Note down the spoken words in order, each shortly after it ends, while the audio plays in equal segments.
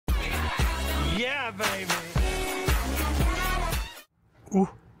Yeah, baby. Ooh.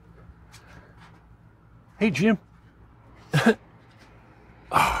 Hey, Jim.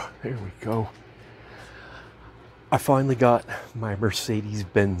 Oh, there we go. I finally got my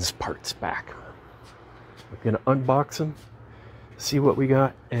Mercedes-Benz parts back. I'm going to unbox them, see what we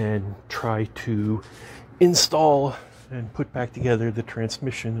got, and try to install and put back together the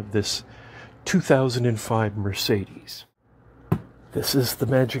transmission of this 2005 Mercedes. This is the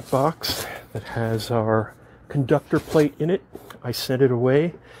magic box that has our conductor plate in it. I sent it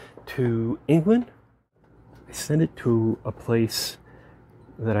away to England. I sent it to a place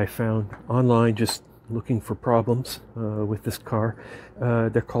that I found online just looking for problems with this car.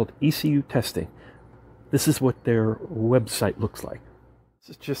 They're called ECU Testing. This is what their website looks like.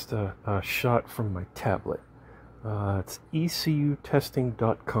 This is just a shot from my tablet. It's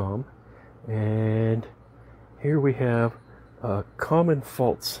ecutesting.com, and here we have common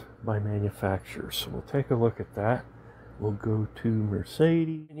faults by manufacturers. So we'll take a look at that. We'll go to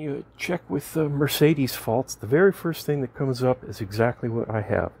Mercedes, and you check with the Mercedes faults. The very first thing that comes up is exactly what I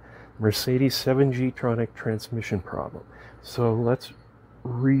have. Mercedes 7G-tronic transmission problem. So let's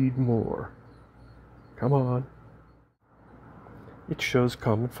read more. Come on. It shows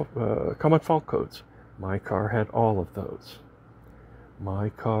common fault codes. My car had all of those. My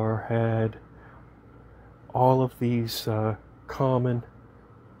car had all of these common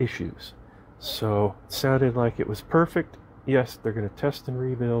issues. So it sounded like it was perfect. Yes, they're going to test and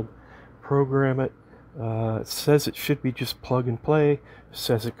rebuild, program it. It says it should be just plug and play. It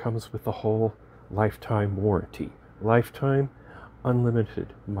says it comes with a whole lifetime warranty. Lifetime,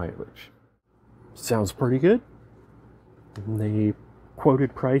 unlimited mileage. Sounds pretty good. And the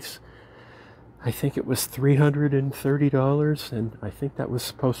quoted price, I think it was $330, and I think that was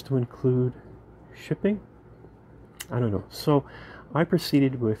supposed to include shipping. I don't know. So I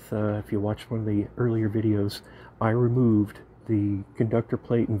proceeded with, if you watched one of the earlier videos, I removed the conductor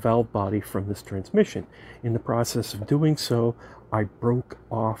plate and valve body from this transmission. In the process of doing so, I broke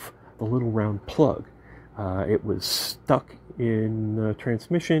off the little round plug. It was stuck in the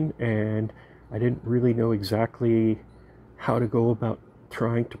transmission, and I didn't really know exactly how to go about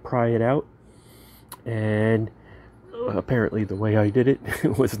trying to pry it out. And apparently the way I did it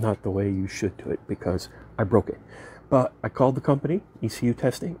was not the way you should do it, because I broke it. But I called the company, ECU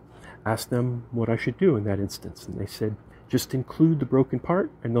Testing, asked them what I should do in that instance, and they said just include the broken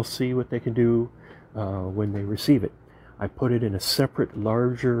part and they'll see what they can do when they receive it. I put it in a separate,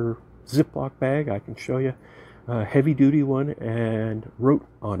 larger Ziploc bag, I can show you, a heavy-duty one, and wrote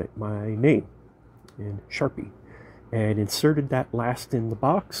on it my name in Sharpie, and inserted that last in the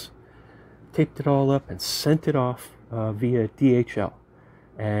box, taped it all up, and sent it off via DHL.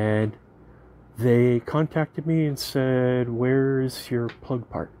 And they contacted me and said, "Where's your plug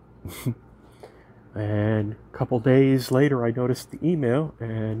part?" And a couple days later, I noticed the email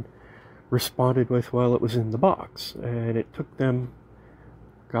and responded with, "Well, it was in the box." And it took them,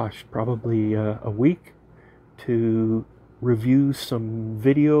 gosh, probably a week to review some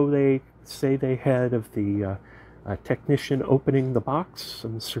video they say they had of the technician opening the box,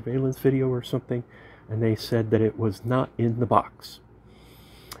 some surveillance video or something, and they said that it was not in the box.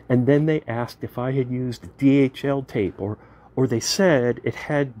 And then they asked if I had used DHL tape, or they said it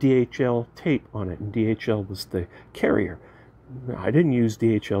had DHL tape on it, and DHL was the carrier. I didn't use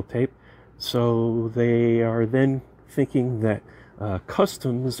DHL tape, so they are then thinking that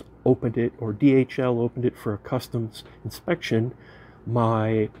customs opened it, or DHL opened it for a customs inspection.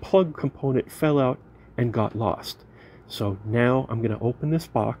 My plug component fell out and got lost. So now I'm going to open this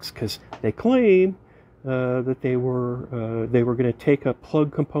box, because they claim that they were going to take a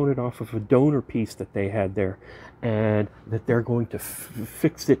plug component off of a donor piece that they had there, and that they're going to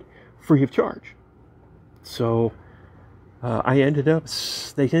fix it free of charge. So they ended up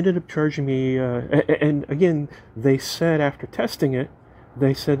charging me, and again, they said after testing it,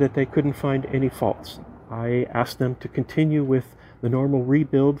 they said that they couldn't find any faults. I asked them to continue with the normal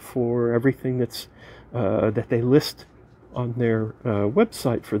rebuild for everything that's that they list on their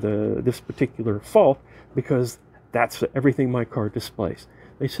website for this particular fault, because that's everything my car displays.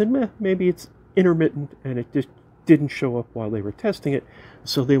 They said, maybe it's intermittent and it just didn't show up while they were testing it,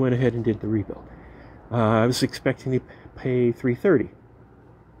 so they went ahead and did the rebuild. I was expecting to pay $330.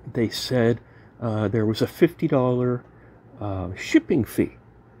 They said there was a $50 shipping fee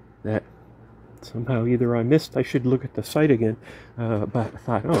that somehow either I missed. I should look at the site again, but I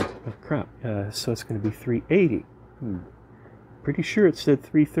thought, oh crap, so it's going to be $380. Pretty sure it said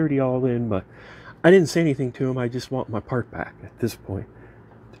 $330 all in, but I didn't say anything to him. I just want my part back at this point.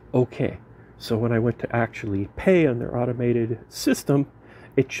 Okay, so when I went to actually pay on their automated system,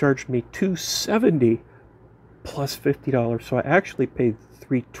 it charged me $270 plus $50, so I actually paid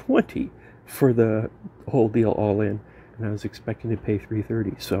 $320 for the whole deal all in, and I was expecting to pay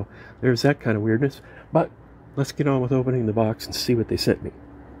 $330. So there's that kind of weirdness. But let's get on with opening the box and see what they sent me.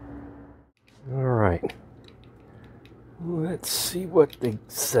 All right, let's see what they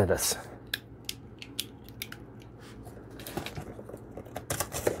sent us.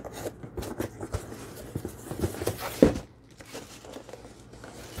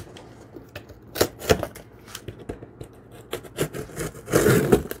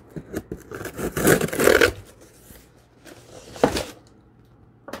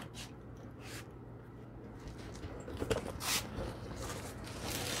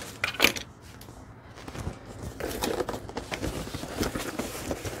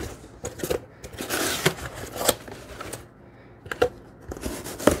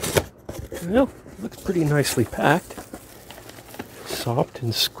 Well, looks pretty nicely packed. Soft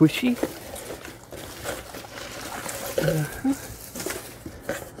and squishy.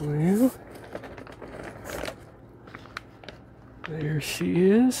 Well, there she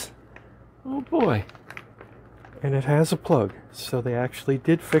is. Oh boy. And it has a plug. So they actually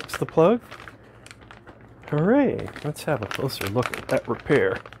did fix the plug. Hooray! Let's have a closer look at that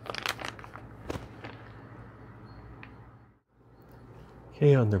repair.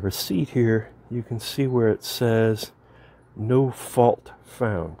 Okay, on the receipt here, you can see where it says no fault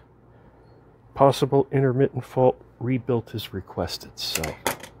found. Possible intermittent fault, rebuilt is requested. So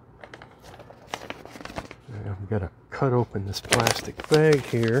I'm going to cut open this plastic bag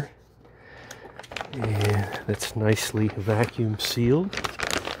here, and it's nicely vacuum sealed.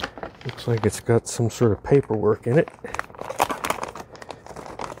 Looks like it's got some sort of paperwork in it.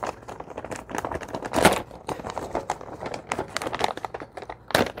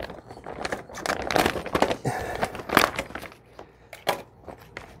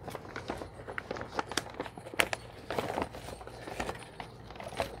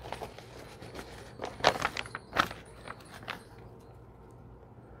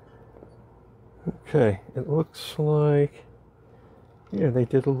 Okay, it looks like, yeah, they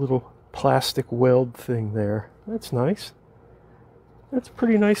did a little plastic weld thing there. That's nice. That's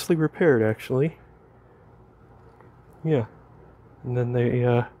pretty nicely repaired, actually. Yeah. And then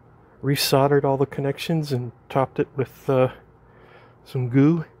they resoldered all the connections and topped it with some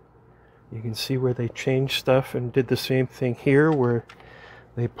goo. You can see where they changed stuff and did the same thing here where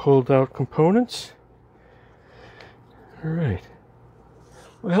they pulled out components. All right.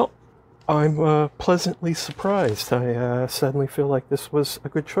 Well, I'm pleasantly surprised. I suddenly feel like this was a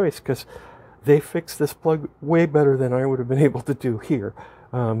good choice because they fixed this plug way better than I would have been able to do here.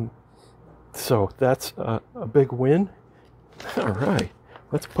 So that's a big win. All right,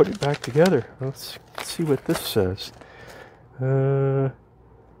 let's put it back together. Let's see what this says.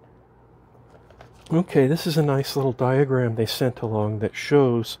 Okay, this is a nice little diagram they sent along that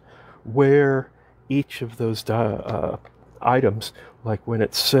shows where each of those items, like when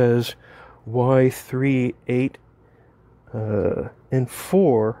it says Y3, 8, and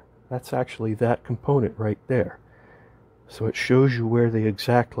 4, that's actually that component right there. So it shows you where the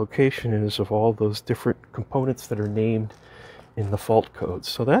exact location is of all those different components that are named in the fault codes.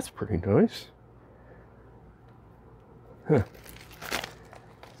 So that's pretty nice. Huh.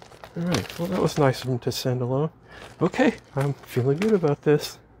 Alright, well that was nice of them to send along. Okay, I'm feeling good about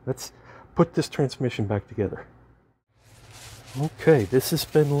this. Let's put this transmission back together. Okay, this has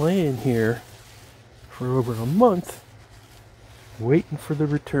been laying here for over a month, waiting for the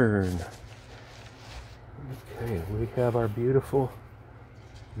return. Okay, we have our beautiful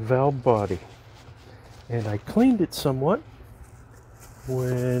valve body. And I cleaned it somewhat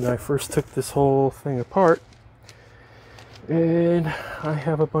when I first took this whole thing apart. And I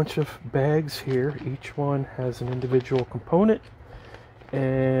have a bunch of bags here. Each one has an individual component.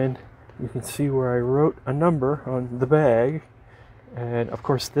 And you can see where I wrote a number on the bag. And of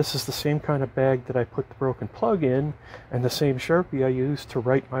course this is the same kind of bag that I put the broken plug in, and the same Sharpie I used to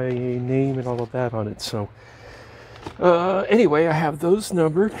write my name and all of that on it. So anyway, I have those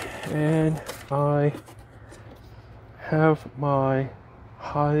numbered, and I have my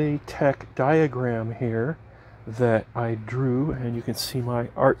high-tech diagram here that I drew, and you can see my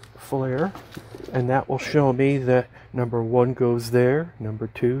art flare, and that will show me that number 1 goes there, number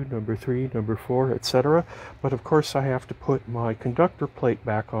 2, number 3, number 4, etc. But of course I have to put my conductor plate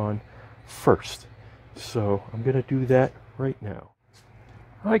back on first, so I'm going to do that right now.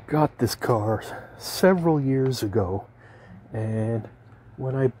 I got this car several years ago, and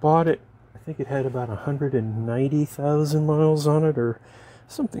when I bought it, I think it had about 190,000 miles on it or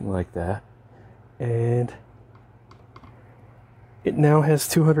something like that. And it now has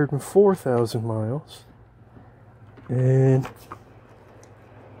 204,000 miles. And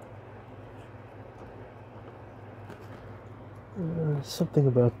something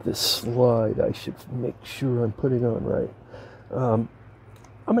about this slide I should make sure I'm putting on right. I'm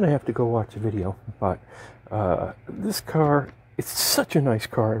going to have to go watch a video, but this car, it's such a nice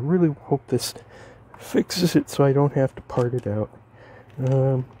car. I really hope this fixes it so I don't have to part it out.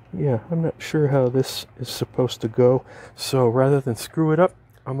 Yeah, I'm not sure how this is supposed to go, so rather than screw it up,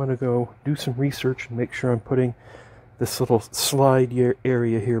 I'm going to go do some research and make sure I'm putting this little slide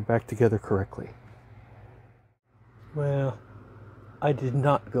area here back together correctly. Well, I did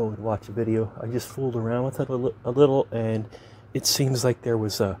not go and watch a video. I just fooled around with it a little, and it seems like there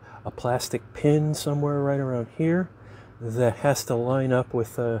was a plastic pin somewhere right around here that has to line up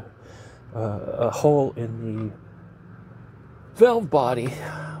with a hole in the valve body,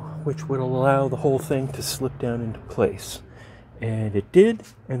 which would allow the whole thing to slip down into place. And it did,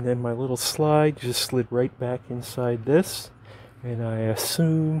 and then my little slide just slid right back inside this, and I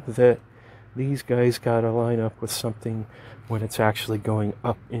assume that these guys got to line up with something when it's actually going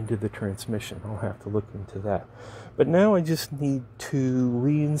up into the transmission. I'll have to look into that. But now I just need to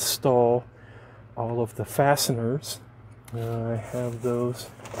reinstall all of the fasteners. I have those.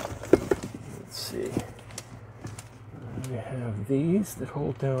 Let's see. I have these that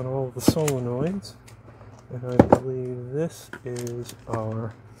hold down all the solenoids. And I believe this is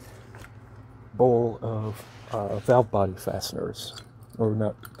our bowl of valve body fasteners. Or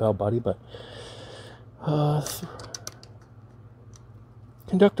not valve body, but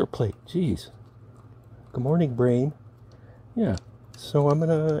conductor plate. Jeez. Good morning, brain. Yeah, so I'm going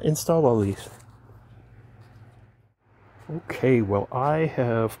to install all these. Okay, well, I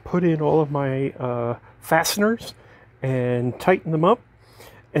have put in all of my fasteners and tightened them up.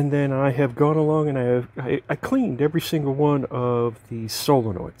 And then I have gone along and I cleaned every single one of these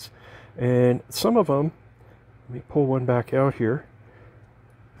solenoids. And some of them, let me pull one back out here.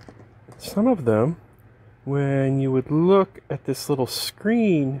 Some of them, when you would look at this little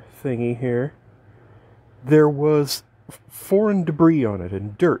screen thingy here, there was foreign debris on it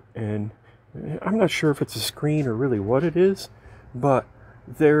and dirt. And I'm not sure if it's a screen or really what it is, but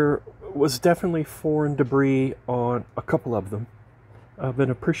there was definitely foreign debris on a couple of them. Of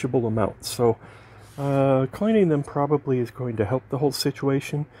an appreciable amount. So cleaning them probably is going to help the whole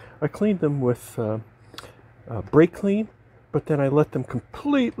situation. I cleaned them with brake clean, but then I let them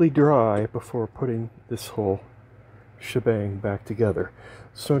completely dry before putting this whole shebang back together.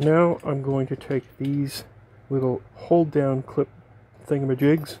 So now I'm going to take these little hold down clip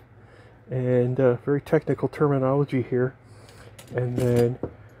thingamajigs, and very technical terminology here, and then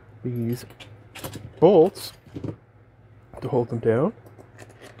these bolts to hold them down.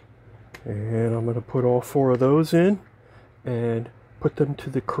 And I'm going to put all four of those in and put them to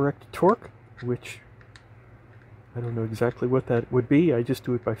the correct torque, which I don't know exactly what that would be. I just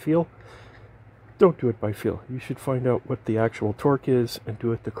do it by feel. Don't do it by feel. You should find out what the actual torque is and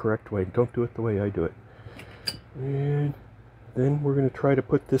do it the correct way. Don't do it the way I do it. And then we're going to try to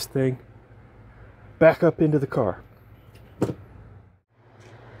put this thing back up into the car.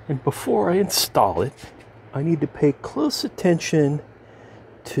 And before I install it, I need to pay close attention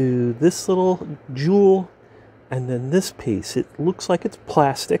to this little jewel and then this piece. It looks like it's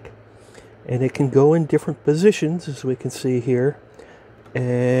plastic and it can go in different positions, as we can see here.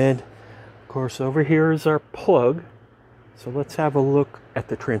 And of course over here is our plug. So let's have a look at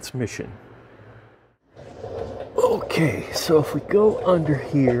the transmission. Okay, so if we go under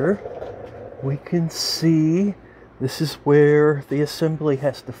here, we can see this is where the assembly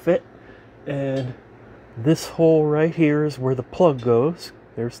has to fit, and this hole right here is where the plug goes.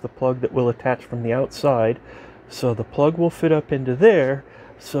 There's the plug that will attach from the outside. So the plug will fit up into there.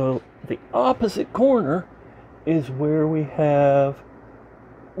 So the opposite corner is where we have,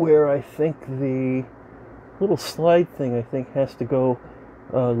 where I think the little slide thing, I think, has to go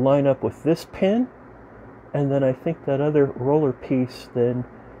line up with this pin. And then I think that other roller piece then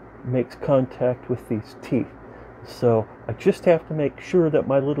makes contact with these teeth. So I just have to make sure that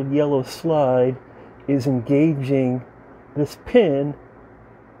my little yellow slide is engaging this pin,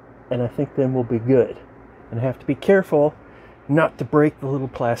 and I think then we'll be good. And I have to be careful not to break the little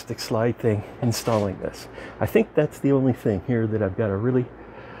plastic slide thing installing this. I think that's the only thing here that I've got to really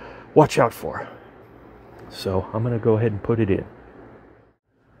watch out for. So I'm going to go ahead and put it in.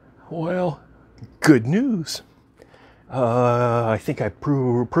 Well, good news. I think I've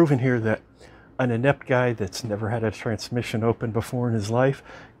proven here that an inept guy that's never had a transmission open before in his life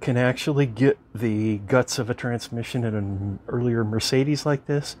can actually get the guts of a transmission in an earlier Mercedes like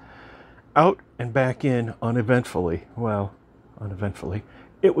this out and back in uneventfully. Well, uneventfully.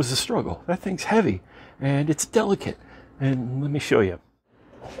 It was a struggle. That thing's heavy and it's delicate. And let me show you.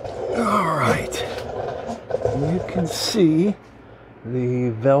 All right. You can see the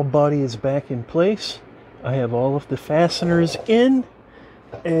valve body is back in place. I have all of the fasteners in,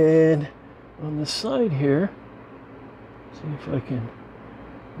 and on the side here, see if I can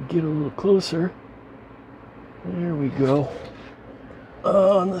get a little closer. There we go.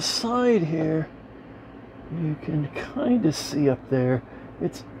 On the side here, you can kind of see up there.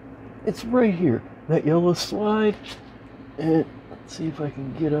 It's right here, that yellow slide. And let's see if I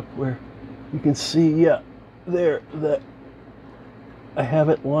can get up where you can see, yeah, there, that I have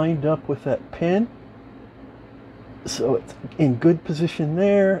it lined up with that pin. So it's in good position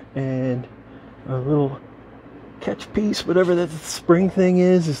there, and a little catch piece, whatever that spring thing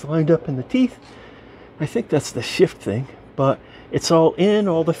is lined up in the teeth. I think that's the shift thing, but it's all in,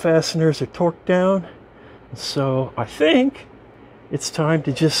 all the fasteners are torqued down. So I think it's time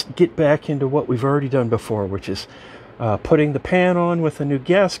to just get back into what we've already done before, which is putting the pan on with a new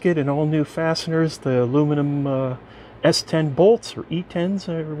gasket and all new fasteners, the aluminum S10 bolts or E10s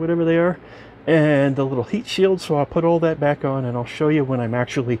or whatever they are, and the little heat shield. So I'll put all that back on and I'll show you when I'm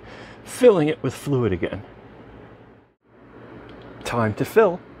actually filling it with fluid again. Time to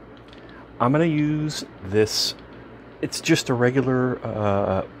fill. I'm going to use this. It's just a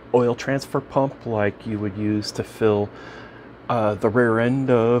regular oil transfer pump like you would use to fill the rear end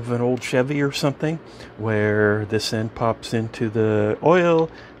of an old Chevy or something, where this end pops into the oil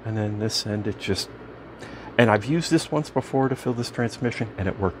and then this end it just, and I've used this once before to fill this transmission and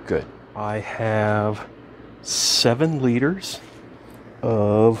it worked good. I have 7 liters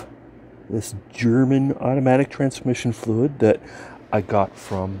of this German automatic transmission fluid that I got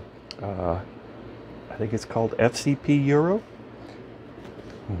from I think it's called FCP Euro.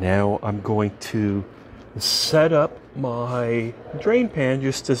 Now I'm going to set up my drain pan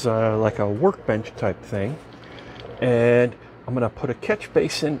just as like a workbench type thing, and I'm going to put a catch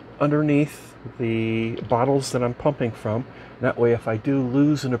basin underneath the bottles that I'm pumping from. That way if I do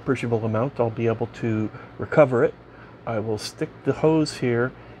lose an appreciable amount, I'll be able to recover it. I will stick the hose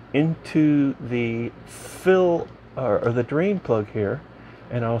here into the fill or the drain plug here,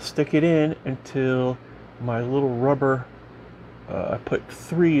 and I'll stick it in until my little rubber, I put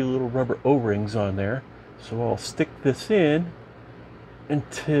 3 little rubber O-rings on there. So I'll stick this in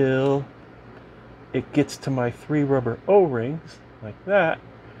until it gets to my 3 rubber O-rings, like that,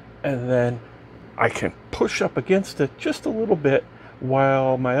 and then I can push up against it just a little bit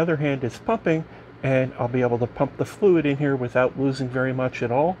while my other hand is pumping, and I'll be able to pump the fluid in here without losing very much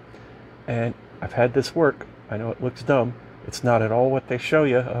at all. And I've had this work. I know it looks dumb. It's not at all what they show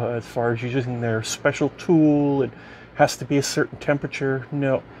you as far as using their special tool. It has to be a certain temperature.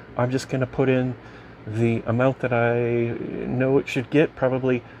 No, I'm just going to put in the amount that I know it should get.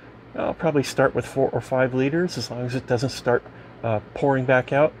 I'll probably start with 4 or 5 liters, as long as it doesn't start pouring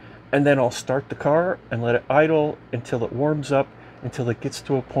back out. And then I'll start the car and let it idle until it warms up, until it gets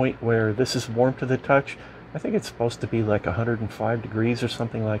to a point where this is warm to the touch. I think it's supposed to be like 105 degrees or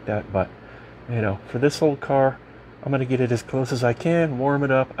something like that, but you know, for this old car, I'm going to get it as close as I can, warm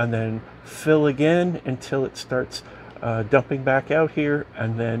it up, and then fill again until it starts dumping back out here,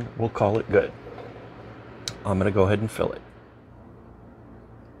 and then we'll call it good. I'm going to go ahead and fill it.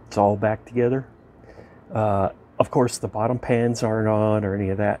 It's all back together. Of course, the bottom pans aren't on or any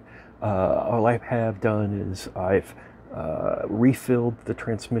of that. All I have done is I've refilled the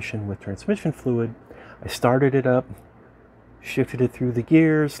transmission with transmission fluid. I started it up, shifted it through the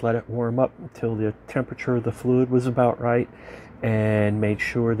gears, let it warm up until the temperature of the fluid was about right, and made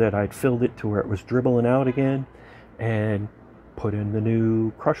sure that I'd filled it to where it was dribbling out again, and put in the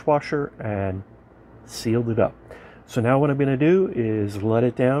new crush washer and sealed it up. So now what I'm going to do is let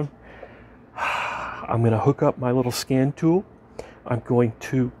it down. I'm going to hook up my little scan tool. I'm going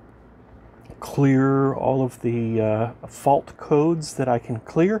to clear all of the fault codes that I can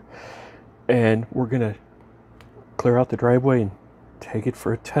clear, and we're going to clear out the driveway and take it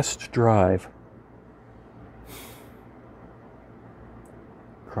for a test drive.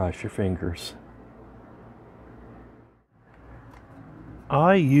 Cross your fingers.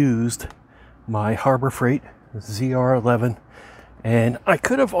 I used my Harbor Freight ZR11, and I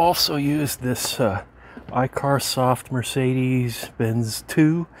could have also used this iCarSoft Mercedes-Benz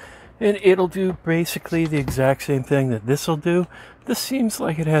 2, and it'll do basically the exact same thing that this will do. This seems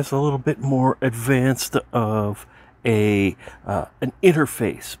like it has a little bit more advanced of an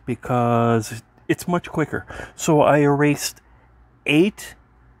interface, because it's much quicker. So I erased 8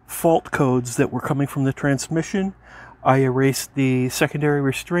 fault codes that were coming from the transmission. I erased the secondary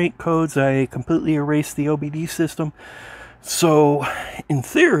restraint codes. I completely erased the OBD system. So, in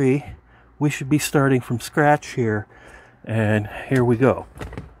theory, we should be starting from scratch here, and here we go.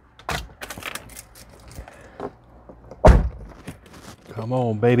 Come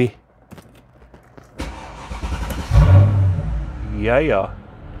on, baby. Yeah.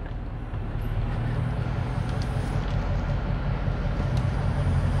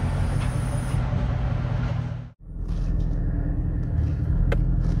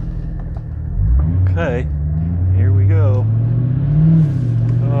 Okay, here we go.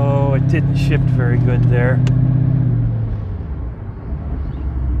 Oh, it didn't shift very good there.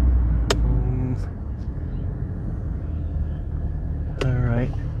 All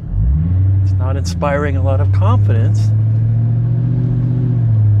right. It's not inspiring a lot of confidence.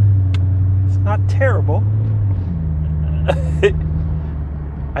 It's not terrible.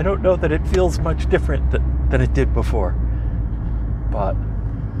 I don't know that it feels much different than it did before. But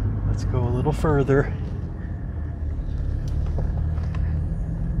let's go a little further.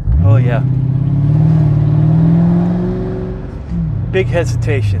 Oh yeah. Big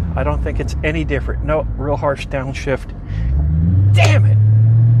hesitation. I don't think it's any different. No, real harsh downshift. Damn it!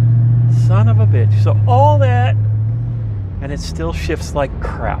 Son of a bitch. So all that, and it still shifts like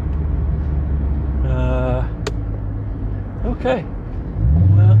crap. Okay.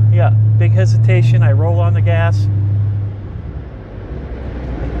 Well, yeah, big hesitation. I roll on the gas.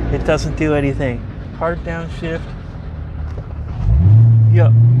 It doesn't do anything. Hard downshift.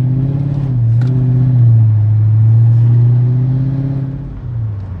 Yep.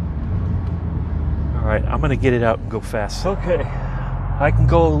 All right, I'm gonna get it out and go fast. Okay, I can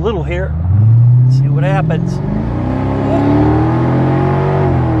go a little here. See what happens.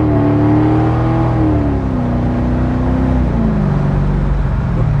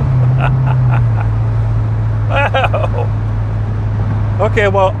 Wow. Okay,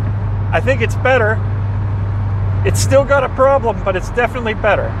 well, I think it's better. It's still got a problem, but it's definitely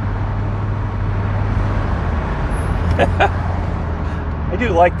better. I do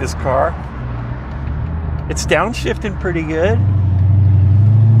like this car. It's downshifting pretty good.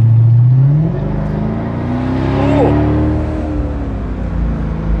 Ooh.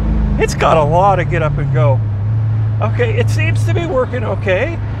 It's got a lot of get up and go. Okay, it seems to be working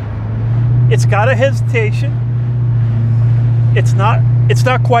okay. It's got a hesitation. It's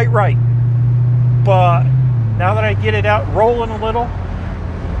not quite right. But now that I get it out rolling a little,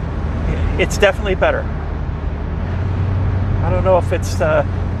 it's definitely better. I don't know if it's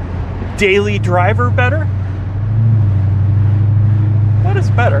daily driver better, but it's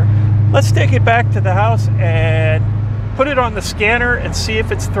better. Let's take it back to the house and put it on the scanner and see if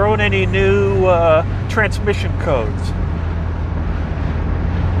it's thrown any new transmission codes.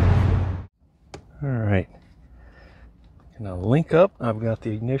 All right. Now link up. I've got the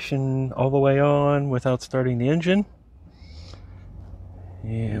ignition all the way on without starting the engine.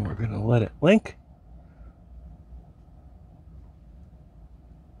 And we're going to let it link.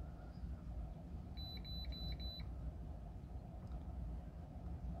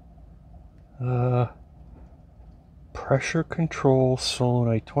 Pressure control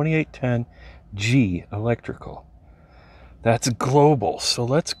solenoid 2810G electrical. That's global. So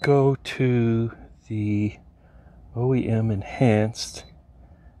let's go to the OEM enhanced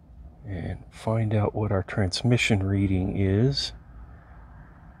and find out what our transmission reading is.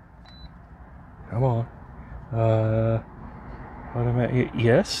 Come on. Automatic.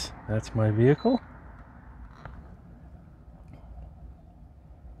 Yes, that's my vehicle.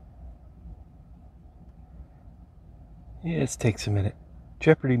 Yeah, it takes a minute.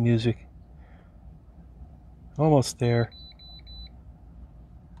 Jeopardy music. Almost there.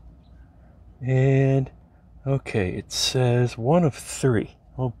 And okay, it says 1 of 3.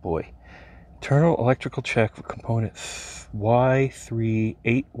 Oh boy. Internal electrical check for component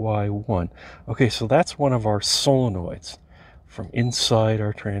Y38Y1. Okay, so that's one of our solenoids from inside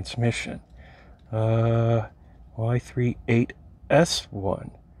our transmission.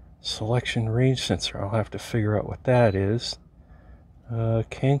 Y38S1. Selection range sensor. I'll have to figure out what that is.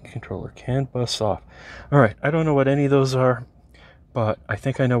 CAN controller. CAN bus off. Alright, I don't know what any of those are, but I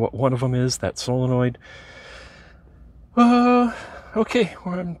think I know what one of them is, that solenoid. Okay,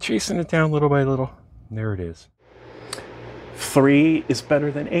 well, I'm chasing it down little by little. There it is. 3 is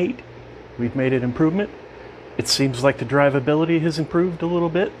better than 8. We've made an improvement. It seems like the drivability has improved a little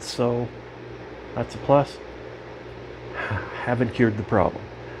bit, so that's a plus. Haven't cured the problem.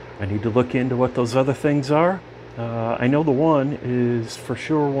 I need to look into what those other things are. I know the one is for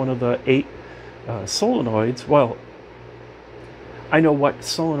sure one of the 8 solenoids. Well, I know what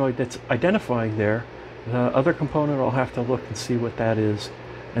solenoid that's identifying there. The other component, I'll have to look and see what that is.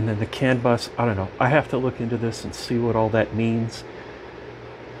 And then the CAN bus, I don't know. I have to look into this and see what all that means.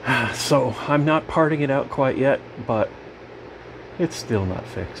 So I'm not parting it out quite yet, but it's still not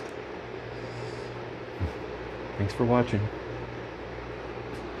fixed. Thanks for watching.